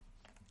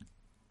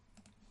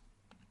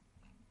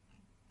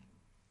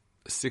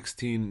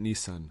16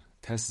 Nissan,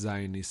 Tes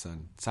Zayin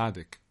Nissan,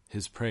 Tzaddik,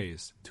 his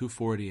praise,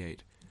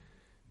 248.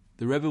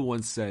 The Rebbe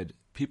once said,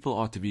 people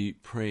ought to be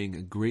praying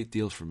a great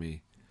deal for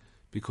me,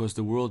 because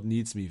the world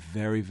needs me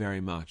very,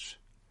 very much.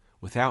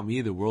 Without me,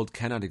 the world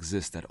cannot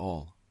exist at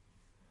all.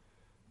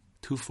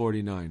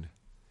 249.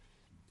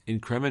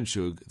 In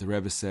Kremenchug, the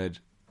Rebbe said,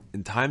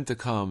 in time to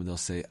come, they'll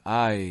say,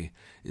 Ay,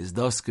 is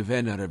das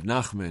gewen a Reb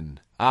Nachman?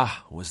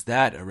 Ah, was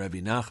that a Rebbe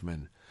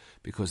Nachman?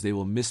 Because they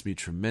will miss me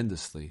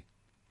tremendously.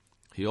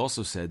 He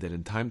also said that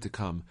in time to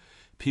come,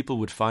 people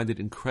would find it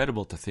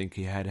incredible to think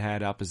he had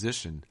had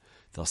opposition.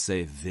 They'll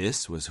say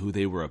this was who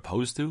they were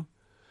opposed to?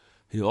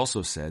 He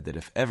also said that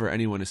if ever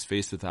anyone is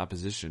faced with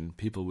opposition,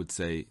 people would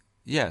say,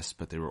 yes,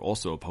 but they were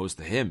also opposed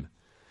to him.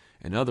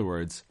 In other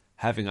words,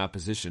 having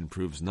opposition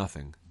proves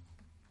nothing.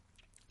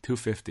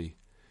 250.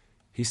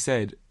 He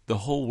said, the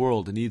whole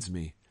world needs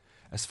me.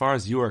 As far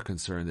as you are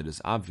concerned, it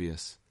is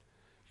obvious.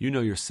 You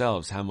know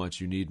yourselves how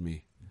much you need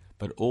me.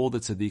 But all the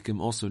tzaddikim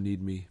also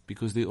need me,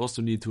 because they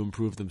also need to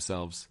improve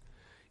themselves.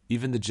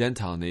 Even the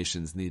Gentile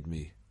nations need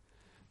me.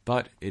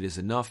 But it is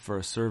enough for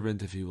a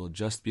servant if he will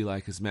just be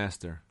like his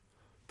master.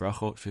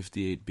 Brachot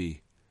 58b.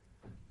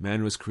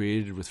 Man was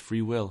created with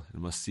free will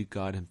and must seek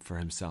God for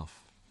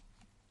himself.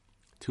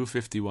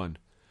 251.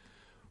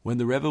 When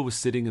the Rebbe was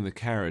sitting in the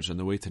carriage on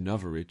the way to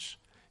Novarič,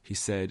 he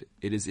said,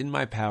 it is in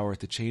my power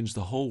to change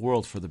the whole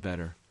world for the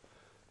better.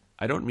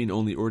 I don't mean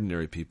only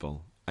ordinary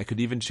people. I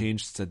could even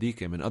change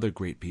tzaddikim and other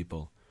great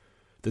people.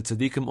 The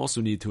tzaddikim also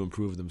need to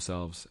improve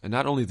themselves, and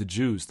not only the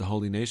Jews, the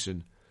holy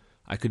nation.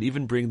 I could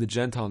even bring the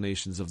Gentile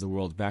nations of the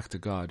world back to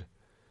God,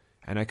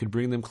 and I could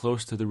bring them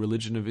close to the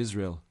religion of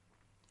Israel.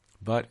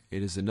 But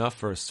it is enough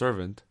for a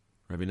servant,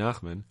 Rabbi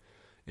Nachman,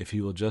 if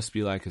he will just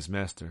be like his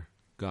master,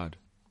 God.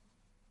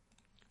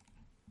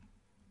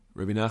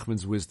 Rabbi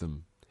Nachman's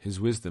wisdom, his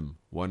wisdom,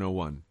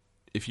 101.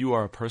 If you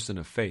are a person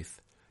of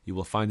faith, you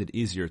will find it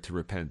easier to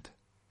repent.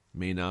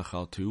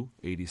 Meinachal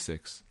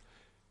 2:86.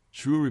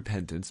 True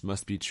repentance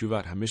must be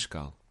tshuvat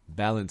hamishkal,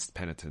 balanced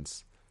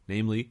penitence,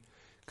 namely,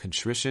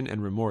 contrition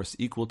and remorse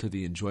equal to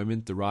the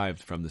enjoyment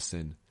derived from the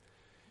sin.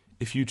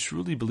 If you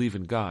truly believe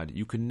in God,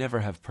 you can never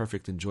have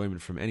perfect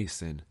enjoyment from any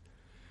sin.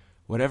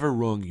 Whatever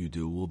wrong you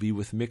do will be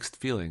with mixed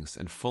feelings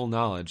and full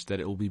knowledge that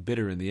it will be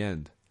bitter in the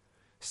end.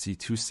 See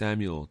 2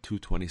 Samuel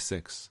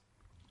 2:26.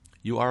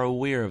 You are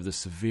aware of the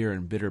severe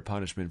and bitter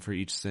punishment for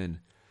each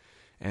sin,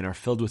 and are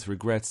filled with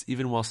regrets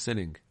even while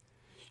sinning.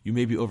 You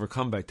may be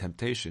overcome by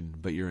temptation,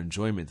 but your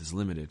enjoyment is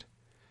limited.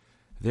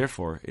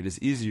 Therefore, it is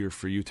easier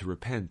for you to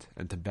repent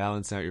and to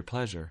balance out your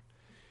pleasure.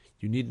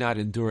 You need not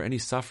endure any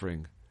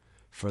suffering,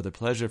 for the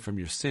pleasure from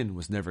your sin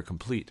was never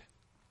complete.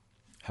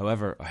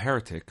 However, a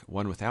heretic,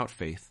 one without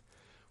faith,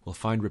 will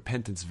find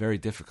repentance very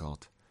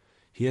difficult.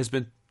 He has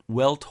been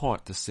well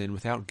taught to sin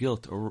without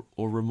guilt or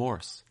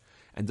remorse,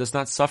 and does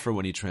not suffer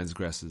when he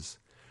transgresses.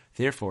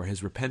 Therefore,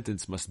 his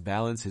repentance must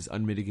balance his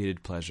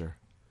unmitigated pleasure.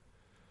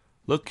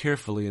 Look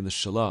carefully in the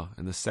Shalah,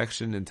 in the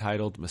section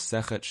entitled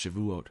Masechet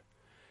Shavuot.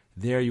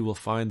 There you will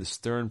find the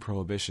stern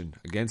prohibition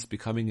against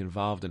becoming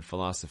involved in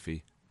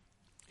philosophy.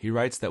 He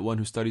writes that one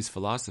who studies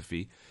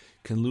philosophy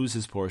can lose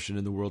his portion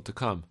in the world to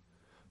come.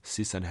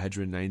 See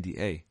Sanhedrin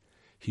 90a.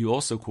 He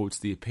also quotes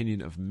the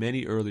opinion of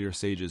many earlier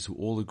sages who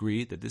all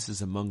agree that this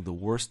is among the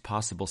worst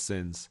possible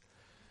sins.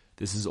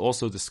 This is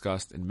also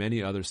discussed in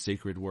many other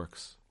sacred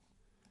works.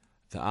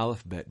 The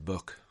Aleph Bet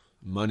book,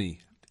 Money,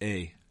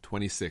 A,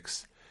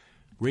 26.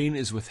 Rain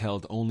is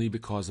withheld only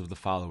because of the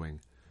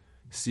following: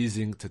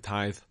 ceasing to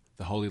tithe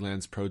the Holy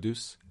Land's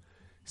produce,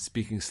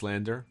 speaking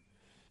slander,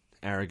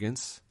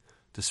 arrogance,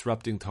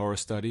 disrupting Torah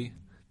study,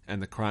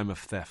 and the crime of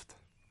theft.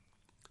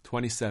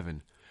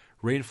 27.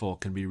 Rainfall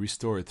can be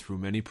restored through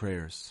many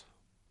prayers.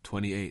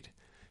 28.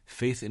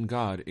 Faith in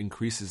God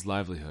increases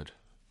livelihood.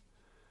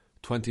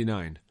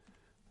 29.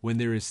 When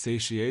there is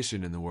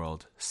satiation in the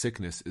world,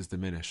 sickness is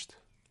diminished.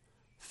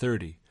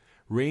 30.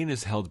 Rain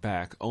is held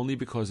back only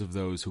because of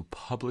those who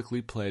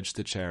publicly pledge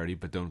to charity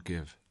but don't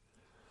give.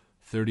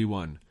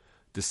 31.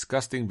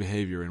 Disgusting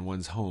behavior in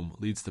one's home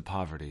leads to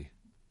poverty.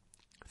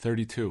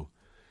 32.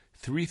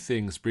 3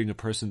 things bring a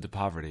person to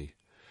poverty: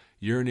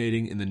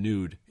 urinating in the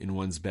nude in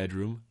one's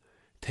bedroom,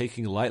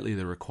 taking lightly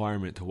the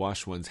requirement to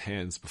wash one's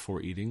hands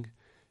before eating,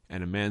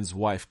 and a man's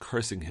wife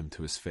cursing him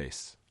to his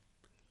face.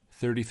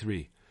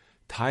 33.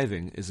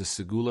 Tithing is a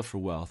segula for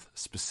wealth,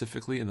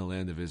 specifically in the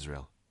land of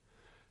Israel.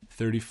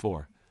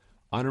 34.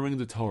 Honoring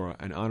the Torah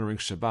and honoring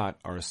Shabbat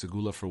are a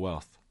segula for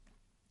wealth.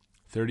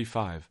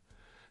 35.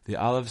 The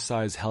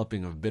olive-sized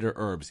helping of bitter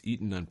herbs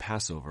eaten on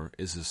Passover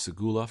is a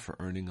segula for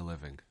earning a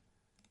living.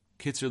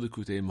 Kitzur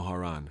Likutei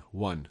Moharan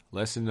 1.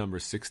 Lesson number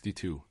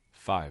 62.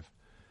 5.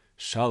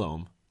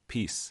 Shalom,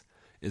 peace,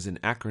 is an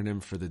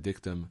acronym for the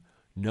dictum,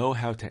 know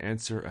how to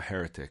answer a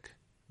heretic.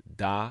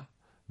 Da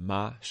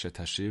ma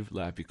shetashiv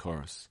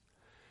la'apikoros.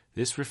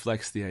 This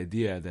reflects the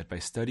idea that by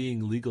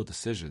studying legal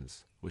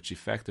decisions, which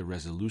effect a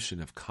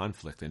resolution of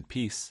conflict and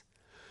peace,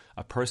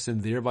 a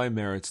person thereby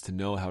merits to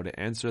know how to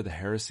answer the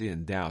heresy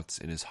and doubts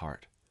in his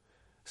heart.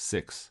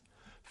 6.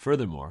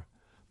 Furthermore,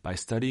 by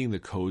studying the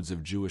codes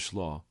of Jewish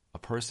law, a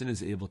person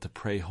is able to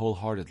pray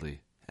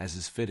wholeheartedly, as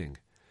is fitting.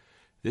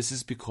 This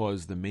is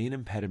because the main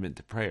impediment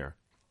to prayer,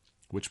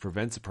 which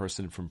prevents a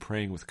person from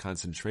praying with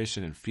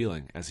concentration and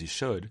feeling as he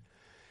should,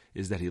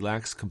 is that he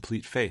lacks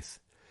complete faith,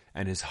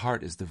 and his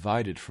heart is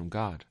divided from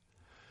God.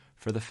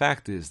 For the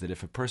fact is that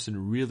if a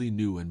person really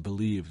knew and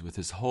believed with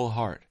his whole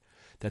heart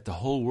that the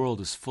whole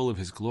world is full of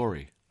his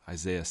glory,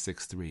 Isaiah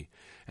 6:3,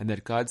 and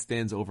that God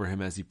stands over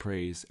him as he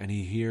prays, and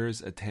he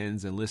hears,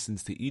 attends, and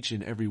listens to each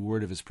and every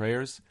word of his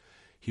prayers,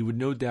 he would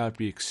no doubt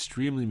be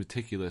extremely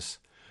meticulous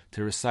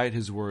to recite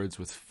his words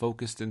with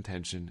focused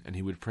intention, and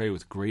he would pray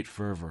with great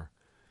fervor.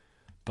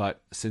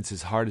 But since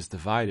his heart is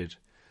divided,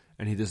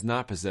 and he does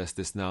not possess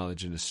this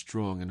knowledge in a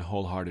strong and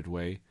wholehearted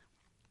way,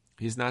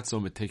 he is not so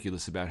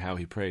meticulous about how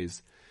he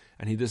prays,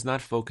 and he does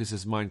not focus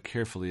his mind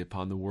carefully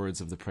upon the words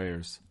of the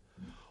prayers.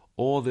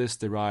 All this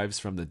derives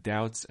from the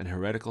doubts and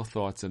heretical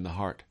thoughts in the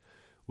heart,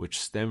 which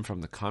stem from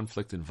the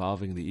conflict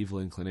involving the evil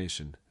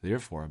inclination.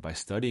 Therefore, by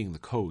studying the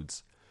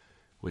codes,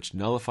 which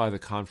nullify the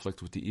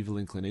conflict with the evil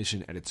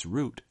inclination at its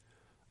root,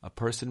 a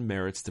person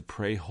merits to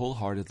pray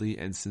wholeheartedly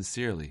and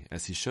sincerely,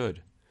 as he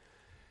should.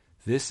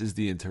 This is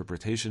the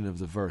interpretation of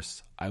the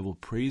verse, I will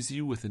praise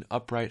you with an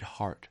upright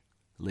heart,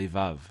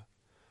 Levav,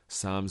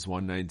 Psalms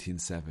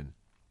 119:7.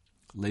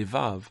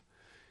 Levav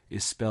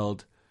is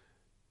spelled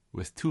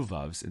with two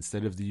vavs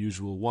instead of the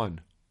usual one,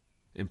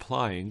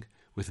 implying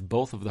with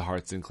both of the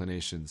heart's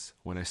inclinations,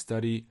 when I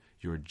study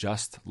your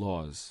just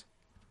laws,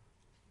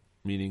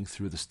 meaning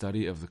through the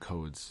study of the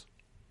codes.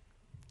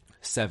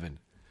 7.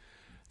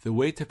 The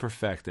way to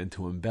perfect and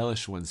to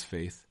embellish one's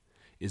faith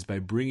is by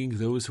bringing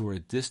those who are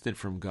distant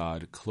from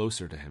God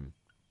closer to Him.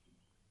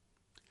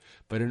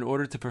 But in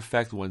order to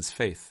perfect one's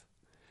faith,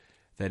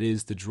 that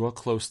is, to draw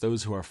close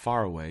those who are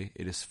far away,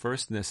 it is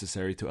first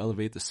necessary to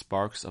elevate the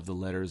sparks of the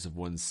letters of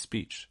one's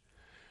speech.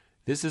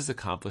 This is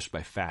accomplished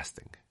by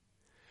fasting.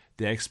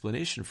 The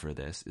explanation for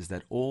this is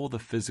that all the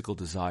physical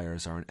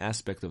desires are an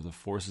aspect of the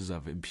forces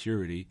of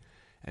impurity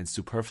and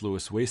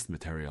superfluous waste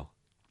material,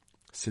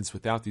 since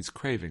without these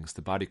cravings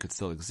the body could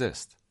still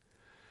exist.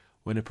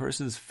 When a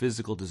person's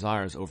physical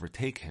desires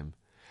overtake him,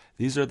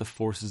 these are the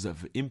forces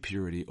of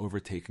impurity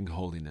overtaking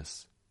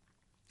holiness.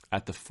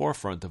 At the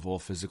forefront of all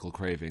physical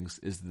cravings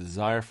is the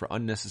desire for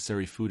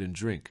unnecessary food and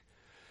drink,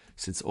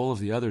 since all of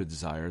the other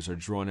desires are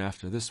drawn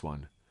after this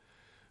one.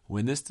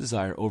 When this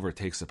desire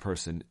overtakes a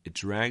person, it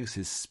drags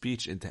his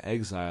speech into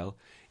exile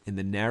in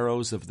the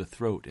narrows of the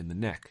throat and the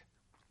neck,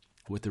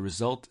 with the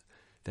result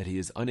that he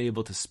is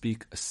unable to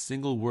speak a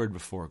single word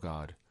before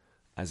God,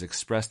 as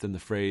expressed in the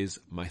phrase,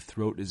 my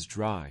throat is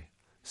dry,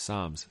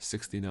 Psalms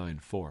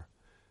 69:4.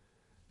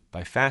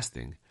 By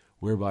fasting,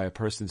 whereby a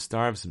person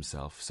starves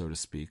himself, so to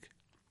speak,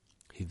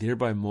 he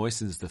thereby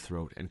moistens the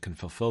throat and can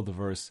fulfill the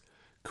verse,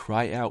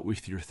 cry out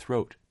with your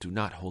throat, do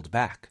not hold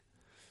back,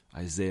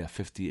 Isaiah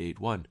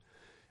 58:1,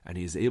 and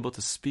he is able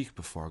to speak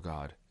before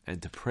God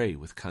and to pray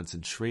with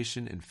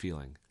concentration and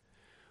feeling.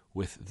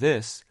 With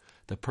this,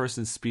 the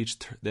person's speech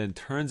then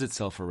turns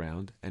itself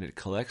around and it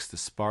collects the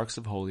sparks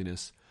of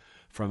holiness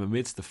from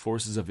amidst the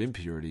forces of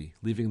impurity,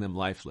 leaving them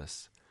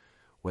lifeless.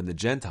 When the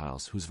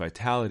Gentiles, whose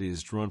vitality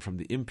is drawn from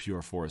the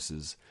impure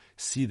forces,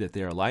 see that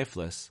they are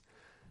lifeless,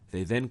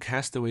 they then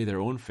cast away their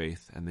own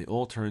faith and they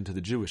all turn to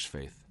the Jewish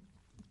faith.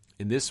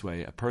 In this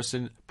way, a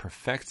person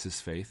perfects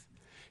his faith,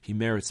 he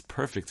merits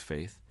perfect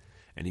faith,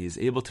 and he is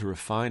able to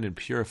refine and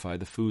purify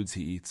the foods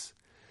he eats.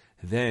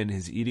 Then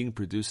his eating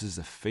produces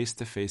a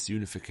face-to-face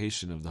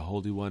unification of the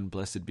Holy One,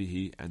 blessed be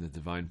He, and the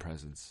Divine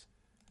Presence.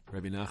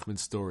 Rabbi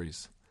Nachman's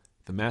Stories.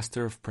 The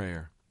Master of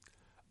Prayer.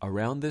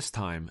 Around this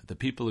time, the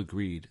people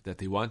agreed that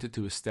they wanted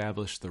to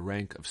establish the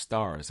rank of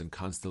stars and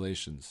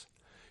constellations.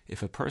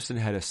 If a person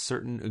had a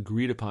certain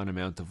agreed-upon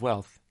amount of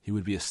wealth, he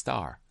would be a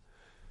star.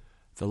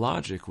 The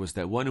logic was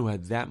that one who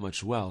had that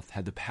much wealth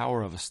had the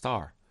power of a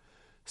star,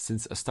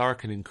 since a star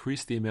can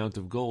increase the amount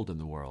of gold in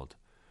the world.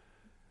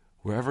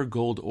 Wherever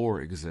gold ore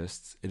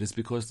exists, it is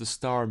because the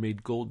star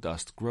made gold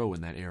dust grow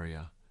in that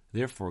area.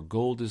 Therefore,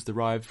 gold is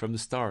derived from the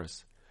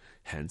stars.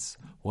 Hence,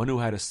 one who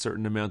had a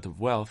certain amount of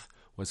wealth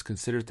was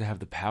considered to have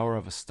the power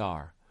of a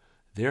star.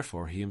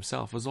 Therefore, he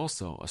himself was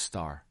also a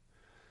star.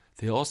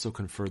 They also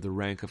conferred the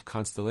rank of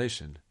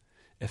constellation.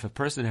 If a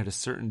person had a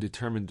certain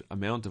determined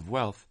amount of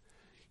wealth,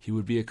 he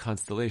would be a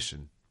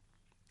constellation.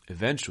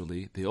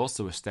 Eventually, they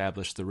also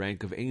established the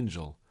rank of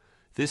angel.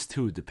 This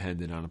too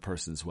depended on a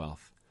person's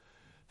wealth.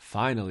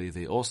 Finally,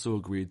 they also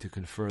agreed to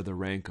confer the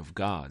rank of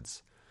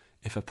gods.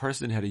 If a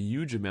person had a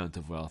huge amount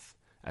of wealth,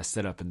 as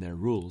set up in their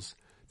rules,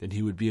 then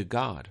he would be a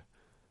god.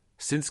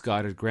 Since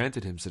God had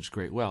granted him such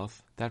great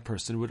wealth, that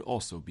person would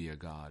also be a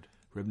god.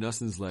 Reb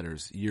Noson's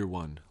Letters, Year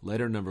 1,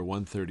 Letter number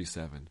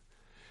 137.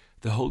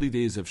 The holy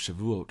days of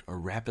Shavuot are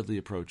rapidly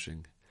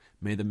approaching.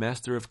 May the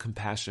Master of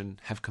Compassion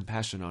have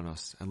compassion on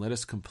us, and let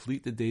us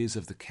complete the days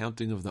of the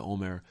counting of the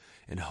Omer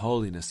in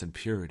holiness and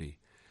purity,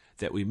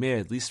 that we may,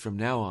 at least from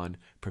now on,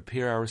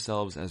 prepare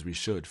ourselves as we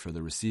should for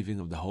the receiving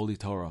of the Holy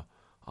Torah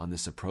on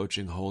this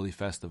approaching holy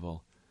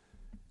festival.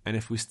 And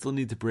if we still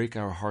need to break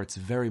our hearts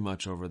very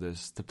much over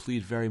this, to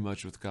plead very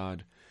much with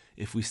God,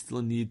 if we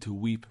still need to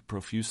weep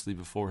profusely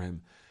before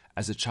him,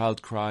 as a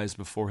child cries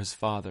before his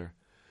father,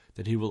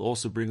 that he will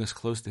also bring us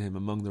close to him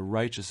among the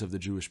righteous of the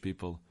Jewish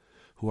people,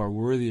 who are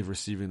worthy of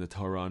receiving the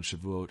Torah on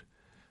Shavuot,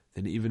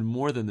 then even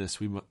more than this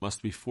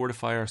must we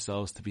fortify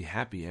ourselves to be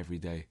happy every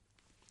day,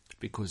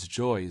 because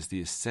joy is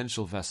the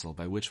essential vessel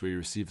by which we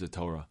receive the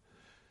Torah.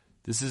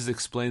 This is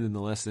explained in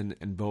the lesson,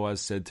 and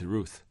Boaz said to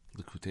Ruth,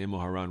 Likutei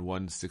Moharan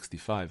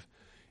 165,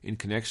 in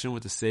connection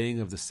with the saying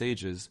of the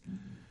sages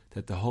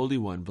that the Holy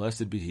One,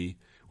 blessed be He,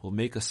 will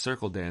make a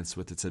circle dance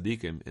with the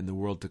tzaddikim in the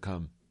world to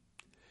come.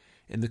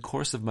 In the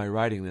course of my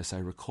writing this, I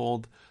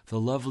recalled the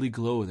lovely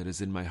glow that is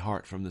in my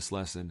heart from this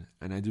lesson,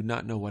 and I do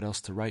not know what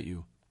else to write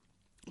you.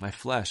 My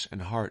flesh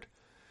and heart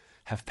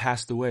have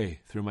passed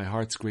away through my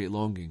heart's great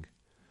longing.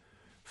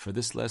 For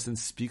this lesson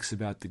speaks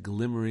about the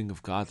glimmering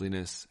of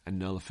godliness and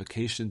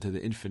nullification to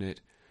the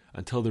infinite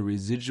until the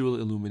residual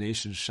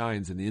illumination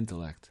shines in the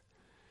intellect.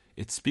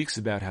 It speaks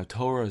about how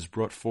Torah is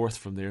brought forth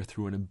from there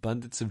through an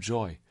abundance of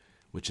joy,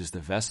 which is the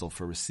vessel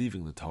for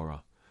receiving the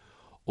Torah.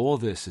 All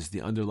this is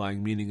the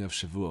underlying meaning of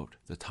Shavuot,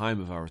 the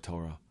time of our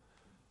Torah.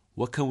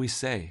 What can we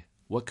say?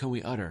 What can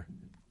we utter?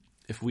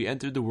 If we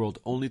entered the world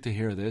only to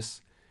hear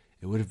this,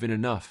 it would have been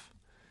enough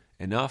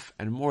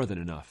and more than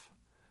enough.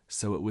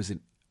 So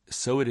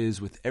it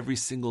is with every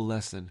single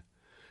lesson.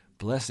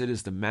 Blessed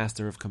is the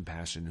Master of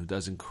compassion, who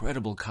does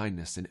incredible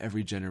kindness in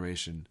every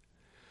generation.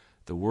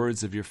 The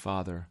words of your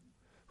Father,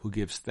 who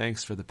gives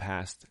thanks for the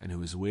past and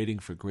who is waiting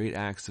for great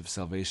acts of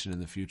salvation in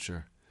the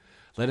future.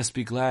 Let us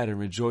be glad and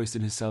rejoice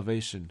in his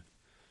salvation.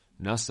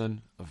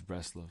 Nissan of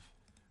Breslov.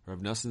 Rav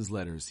Nissan's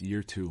Letters,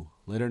 Year 2,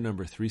 letter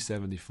number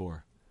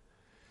 374.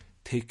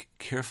 Take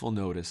careful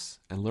notice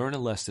and learn a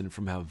lesson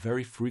from how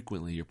very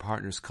frequently your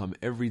partners come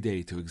every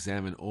day to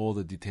examine all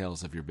the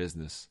details of your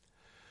business.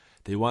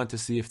 They want to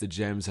see if the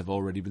gems have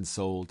already been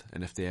sold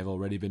and if they have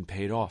already been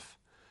paid off.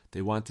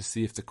 They want to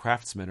see if the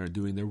craftsmen are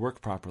doing their work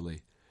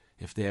properly,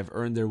 if they have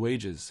earned their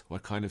wages,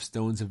 what kind of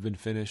stones have been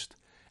finished,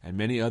 and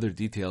many other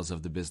details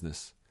of the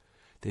business.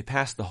 They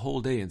pass the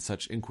whole day in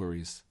such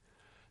inquiries.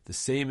 The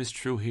same is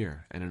true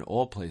here, and in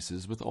all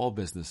places with all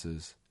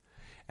businesses.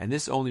 And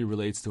this only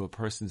relates to a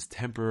person's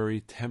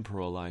temporary,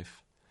 temporal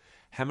life.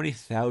 How many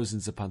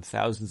thousands upon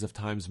thousands of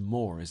times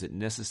more is it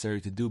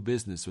necessary to do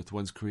business with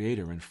one's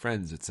Creator and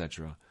friends,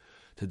 etc.,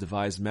 to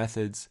devise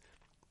methods,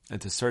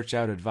 and to search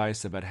out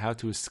advice about how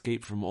to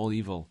escape from all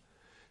evil,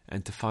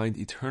 and to find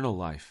eternal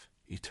life,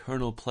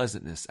 eternal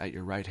pleasantness at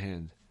your right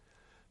hand.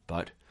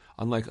 But,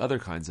 unlike other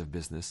kinds of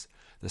business,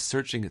 the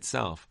searching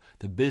itself,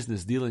 the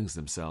business dealings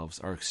themselves,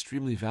 are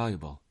extremely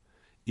valuable,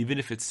 even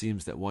if it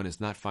seems that one is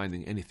not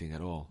finding anything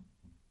at all.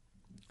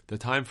 The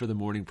time for the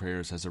morning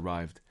prayers has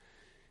arrived,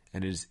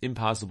 and it is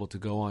impossible to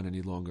go on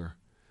any longer.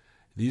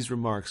 These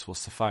remarks will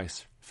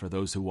suffice for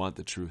those who want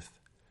the truth.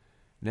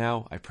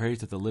 Now I pray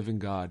to the living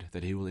God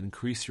that He will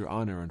increase your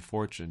honor and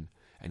fortune,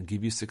 and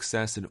give you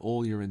success in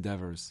all your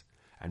endeavors,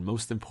 and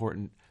most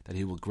important, that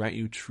He will grant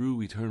you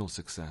true eternal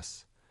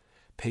success.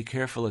 Pay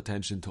careful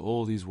attention to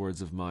all these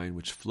words of mine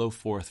which flow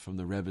forth from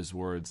the Rebbe's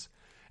words,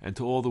 and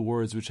to all the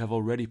words which have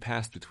already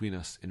passed between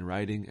us in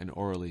writing and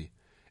orally,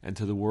 and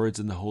to the words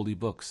in the holy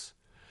books.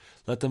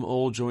 Let them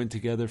all join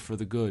together for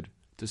the good,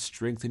 to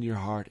strengthen your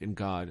heart in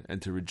God,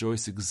 and to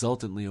rejoice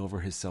exultantly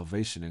over His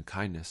salvation and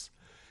kindness,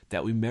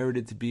 that we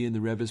merited to be in the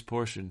Rebbe's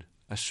portion.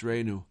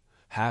 Ashreinu,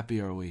 happy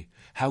are we.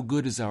 How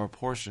good is our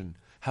portion.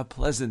 How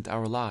pleasant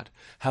our lot.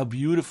 How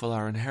beautiful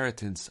our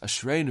inheritance.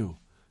 Ashreinu.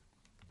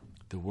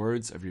 The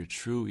words of your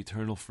true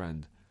eternal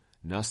friend,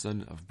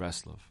 Nissan of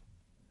Breslov.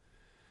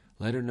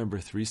 Letter number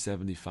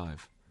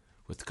 375.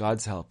 With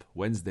God's help,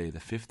 Wednesday, the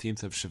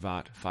 15th of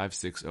Shvat,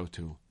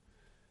 5602.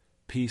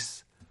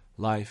 Peace,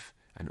 life,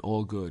 and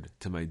all good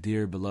to my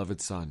dear beloved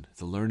son,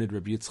 the learned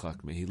Rabbi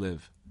Yitzchak, may he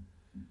live.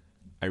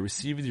 I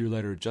received your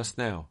letter just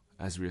now,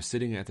 as we are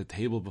sitting at the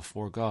table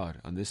before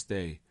God on this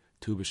day,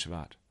 Tu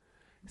B'Shvat.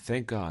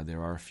 Thank God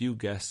there are a few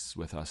guests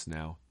with us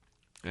now,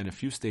 and a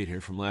few stayed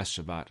here from last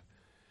Shabbat.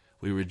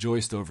 We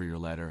rejoiced over your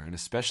letter, and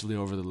especially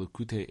over the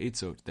Likutei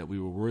Eitzot that we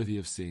were worthy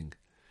of seeing.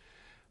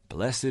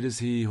 Blessed is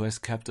He who has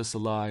kept us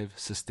alive,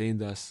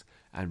 sustained us,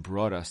 and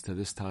brought us to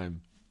this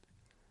time.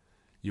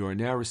 You are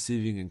now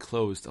receiving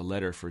enclosed a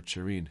letter for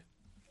Cherine.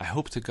 I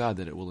hope to God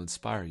that it will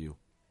inspire you.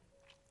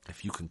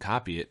 If you can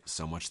copy it,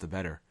 so much the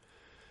better.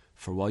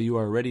 For while you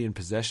are already in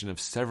possession of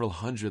several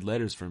hundred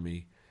letters from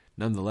me,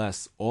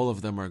 nonetheless, all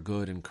of them are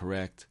good and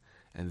correct,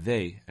 and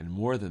they, and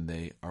more than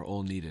they, are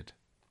all needed.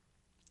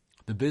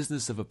 The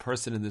business of a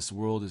person in this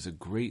world is a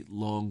great,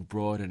 long,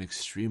 broad, and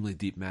extremely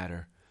deep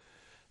matter.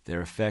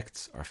 Their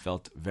effects are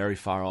felt very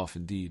far off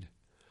indeed,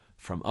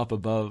 from up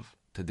above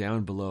to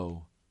down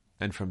below,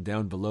 and from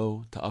down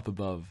below to up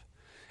above,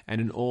 and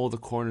in all the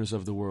corners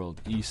of the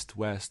world, east,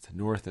 west,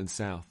 north, and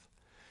south.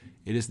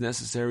 It is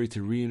necessary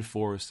to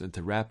reinforce and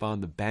to wrap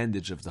on the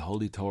bandage of the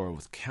Holy Torah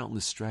with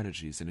countless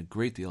strategies and a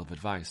great deal of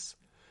advice.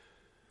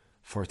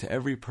 For to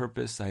every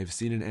purpose I have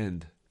seen an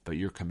end, but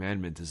your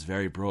commandment is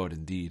very broad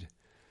indeed.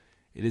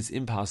 It is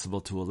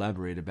impossible to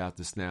elaborate about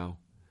this now,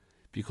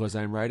 because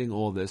I am writing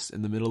all this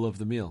in the middle of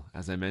the meal,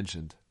 as I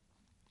mentioned.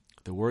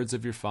 the words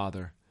of your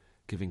father,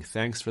 giving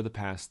thanks for the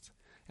past,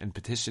 and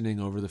petitioning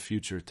over the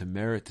future to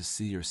merit to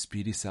see your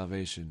speedy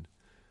salvation.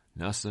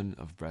 Nissan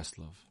of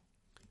Breslov.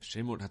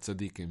 Shemot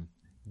HaTzadikim,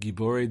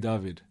 Gibore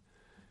David,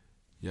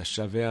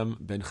 Yashaveam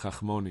ben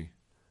Chachmoni,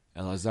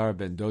 Elazar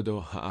ben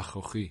Dodo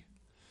Ha'achochi,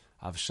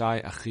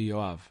 Avshai Achi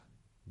Yoav,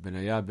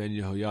 Benaya ben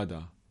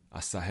Yehoyada,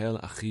 Asahel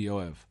Achi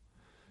Yoav,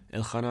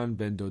 Elchanan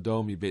ben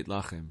Dodo mi Beit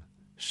Lachem,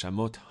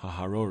 Shamot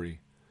HaHarori,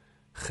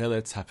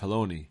 Cheletz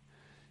HaPeloni,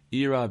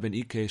 Ira ben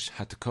Ikesh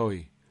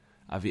HaTekoi,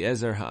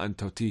 Aviezer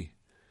HaAntoti,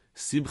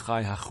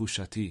 Simchai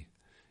HaChushati,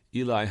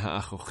 Eli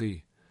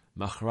HaAchochi,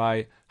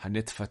 Machrai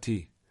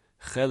HaNetfati,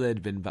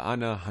 Cheled ben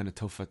Baana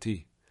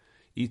HaNetofati,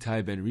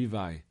 Itai ben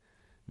Rivai,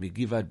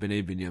 Migivad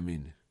b'nei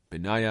Binyamin,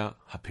 Benaya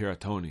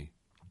HaPiratoni,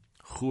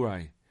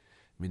 Churai,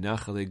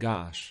 Minachale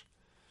Gaash,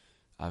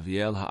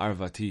 Aviel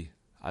HaArvati,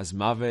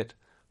 Azmavet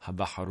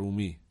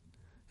HaBaharumi,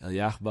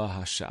 Eliachba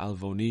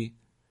HaSha'alvoni,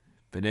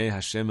 B'nei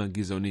Hashem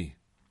HaGizoni,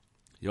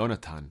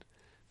 Yonatan,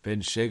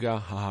 ben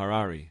Shega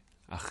HaHarari,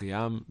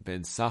 Achiam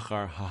ben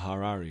Sachar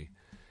HaHarari,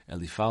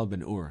 Elifal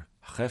ben Ur,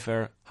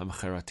 Chefer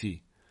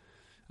HaMcherati,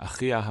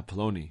 Achia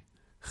HaPloni,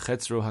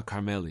 Chetzro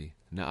HaKarmeli,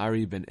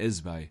 Naari ben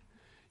Ezbai,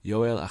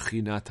 Yoel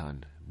Achi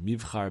Natan,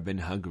 Mivchar ben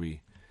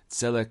Hagri,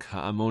 Tzelek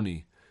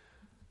HaAmoni,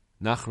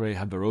 Nachre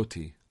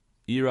HaBaroti,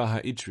 Ira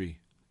HaItri,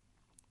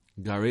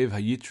 Garev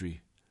HaYitri,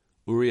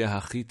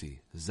 Uriah HaChiti,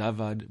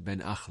 Zavad ben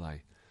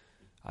Achlai,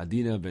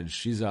 Adina ben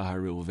Shiza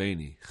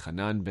HaReuveni,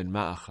 Chanan ben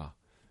Ma'acha,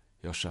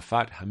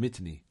 Yoshafat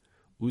HaMitni,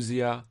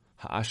 Uzziah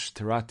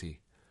HaAshterati,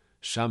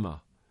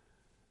 Shama,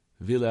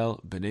 Vilel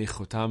b'nei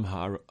Chotam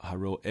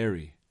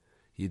HaRo'eri,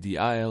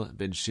 Yidiael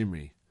ben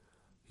Shimri,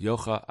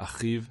 Yocha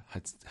Achiv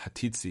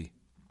Hatitzi,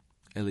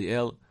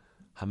 Eliel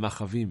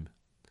HaMachavim,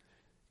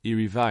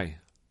 Irivai,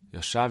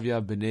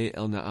 Yoshavia b'nei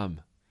Elnaam,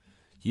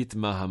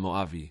 Yitma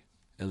HaMoavi,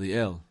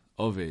 Eliel,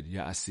 Oved,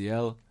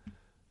 Yaasiel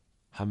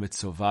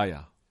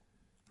HaMetzovaya.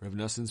 Rev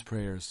Nissan's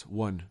prayers.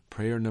 1.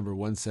 Prayer number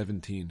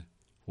 117,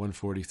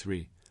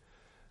 143.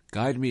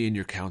 Guide me in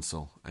your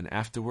counsel, and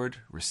afterward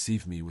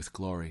receive me with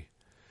glory.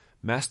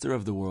 Master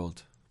of the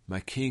world, my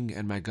King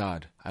and my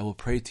God, I will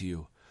pray to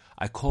you.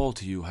 I call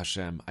to you,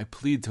 Hashem. I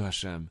plead to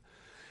Hashem.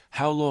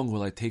 How long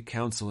will I take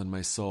counsel in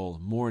my soul,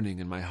 mourning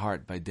in my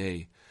heart by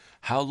day?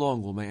 How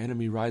long will my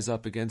enemy rise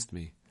up against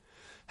me?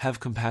 Have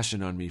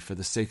compassion on me for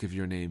the sake of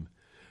your name.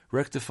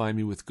 Rectify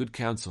me with good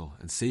counsel,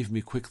 and save me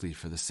quickly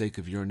for the sake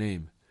of your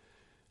name.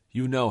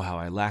 You know how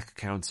I lack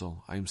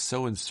counsel. I am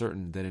so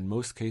uncertain that in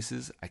most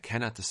cases I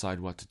cannot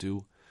decide what to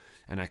do,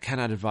 and I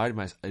cannot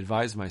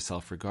advise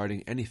myself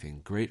regarding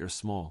anything, great or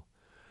small.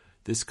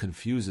 This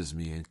confuses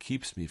me and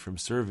keeps me from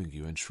serving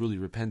you and truly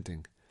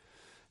repenting.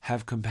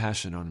 Have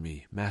compassion on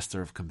me,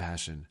 Master of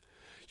compassion.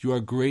 You are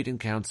great in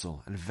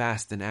counsel and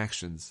vast in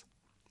actions.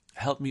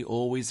 Help me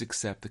always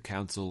accept the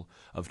counsel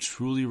of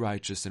truly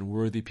righteous and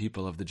worthy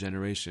people of the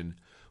generation,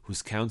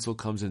 whose counsel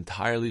comes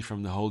entirely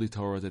from the Holy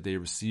Torah that they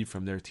receive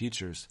from their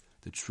teachers,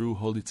 the true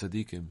Holy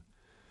Tzaddikim.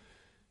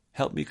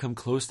 Help me come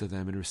close to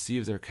them and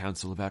receive their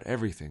counsel about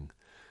everything,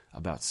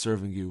 about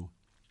serving you,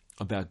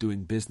 about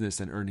doing business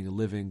and earning a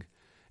living,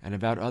 and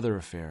about other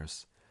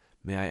affairs.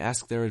 May I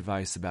ask their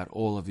advice about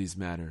all of these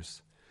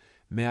matters.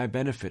 May I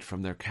benefit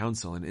from their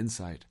counsel and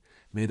insight.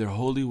 May their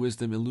holy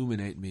wisdom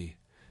illuminate me.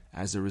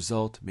 As a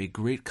result, may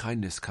great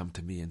kindness come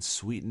to me and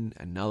sweeten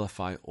and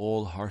nullify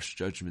all harsh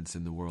judgments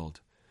in the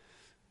world.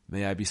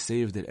 May I be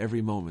saved at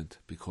every moment,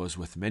 because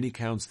with many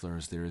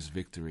counselors there is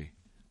victory.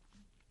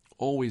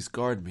 Always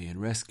guard me and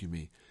rescue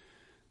me,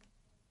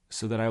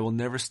 so that I will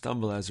never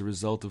stumble as a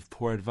result of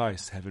poor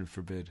advice, heaven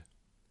forbid.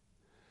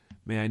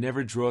 May I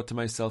never draw to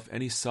myself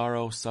any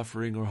sorrow,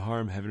 suffering, or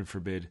harm, heaven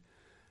forbid,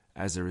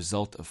 as a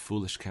result of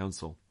foolish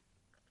counsel.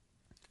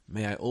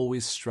 May I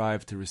always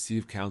strive to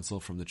receive counsel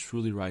from the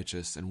truly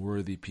righteous and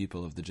worthy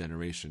people of the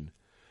generation,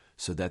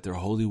 so that their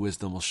holy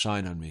wisdom will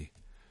shine on me.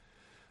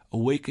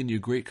 Awaken your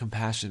great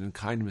compassion and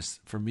kindness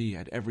for me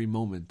at every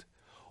moment.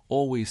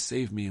 Always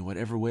save me in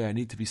whatever way I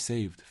need to be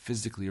saved,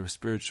 physically or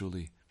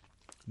spiritually.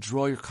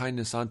 Draw your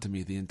kindness onto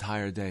me the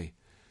entire day.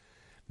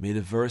 May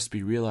the verse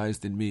be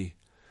realized in me.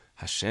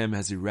 Hashem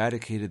has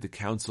eradicated the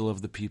counsel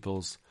of the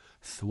peoples,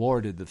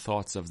 thwarted the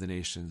thoughts of the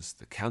nations.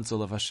 The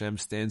counsel of Hashem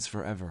stands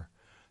forever,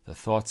 the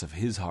thoughts of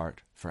his heart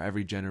for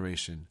every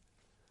generation.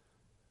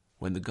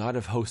 When the God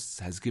of hosts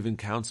has given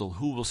counsel,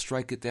 who will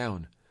strike it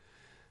down?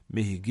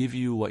 May he give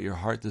you what your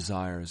heart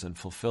desires and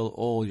fulfill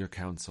all your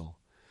counsel.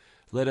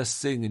 Let us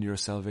sing in your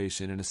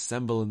salvation and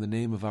assemble in the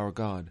name of our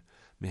God.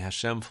 May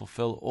Hashem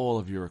fulfill all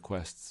of your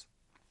requests.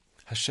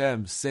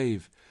 Hashem,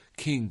 save.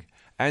 King,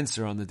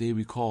 answer on the day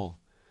we call.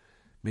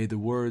 May the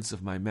words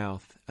of my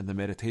mouth and the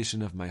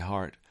meditation of my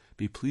heart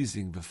be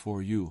pleasing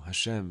before you,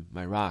 Hashem,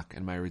 my rock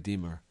and my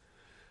redeemer.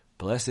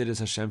 Blessed is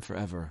Hashem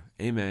forever.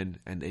 Amen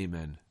and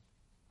amen.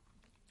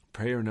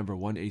 Prayer number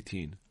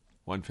 118,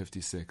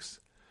 156.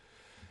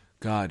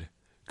 God,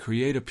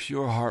 create a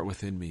pure heart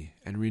within me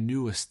and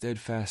renew a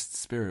steadfast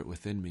spirit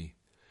within me.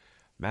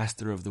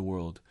 Master of the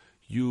world,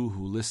 you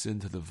who listen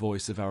to the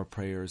voice of our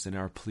prayers and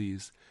our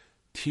pleas,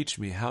 Teach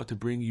me how to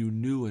bring you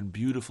new and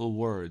beautiful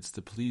words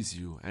to please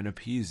you and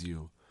appease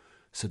you,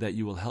 so that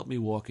you will help me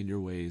walk in your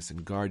ways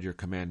and guard your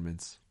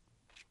commandments.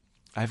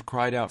 I have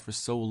cried out for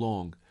so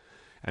long,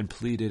 and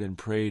pleaded and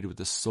prayed with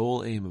the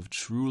sole aim of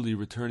truly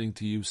returning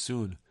to you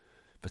soon,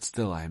 but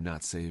still I am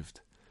not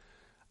saved.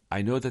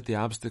 I know that the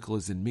obstacle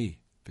is in me,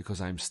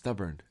 because I am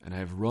stubborn, and I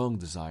have wrong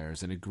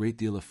desires and a great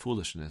deal of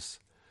foolishness,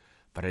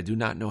 but I do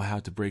not know how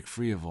to break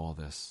free of all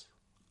this.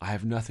 I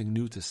have nothing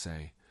new to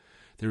say.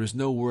 There is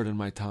no word on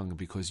my tongue,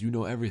 because you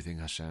know everything,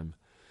 Hashem.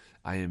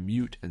 I am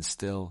mute and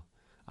still.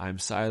 I am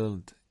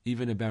silent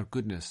even about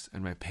goodness,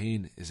 and my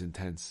pain is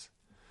intense.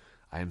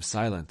 I am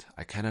silent.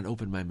 I cannot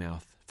open my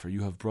mouth, for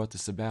you have brought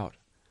this about.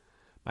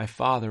 My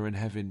Father in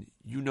heaven,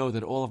 you know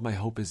that all of my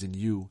hope is in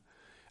you,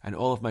 and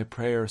all of my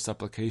prayer,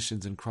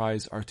 supplications, and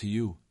cries are to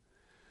you.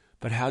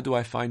 But how do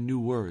I find new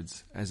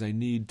words, as I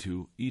need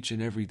to each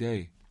and every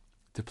day,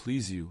 to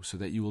please you, so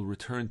that you will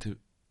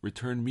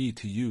return me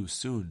to you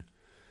soon?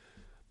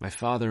 My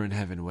Father in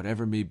heaven,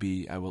 whatever may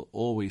be, I will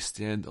always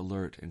stand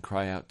alert and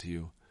cry out to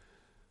you.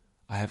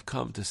 I have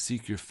come to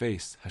seek your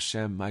face,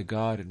 Hashem, my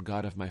God and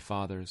God of my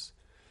fathers.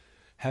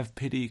 Have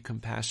pity,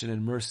 compassion,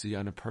 and mercy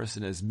on a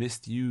person as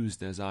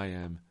misused as I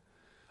am,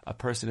 a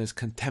person as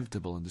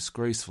contemptible and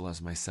disgraceful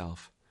as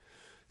myself.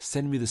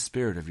 Send me the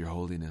spirit of your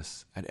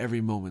holiness. At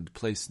every moment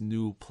place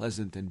new,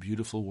 pleasant, and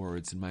beautiful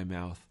words in my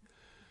mouth,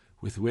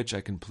 with which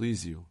I can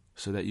please you,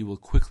 so that you will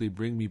quickly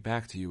bring me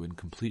back to you in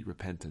complete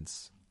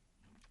repentance.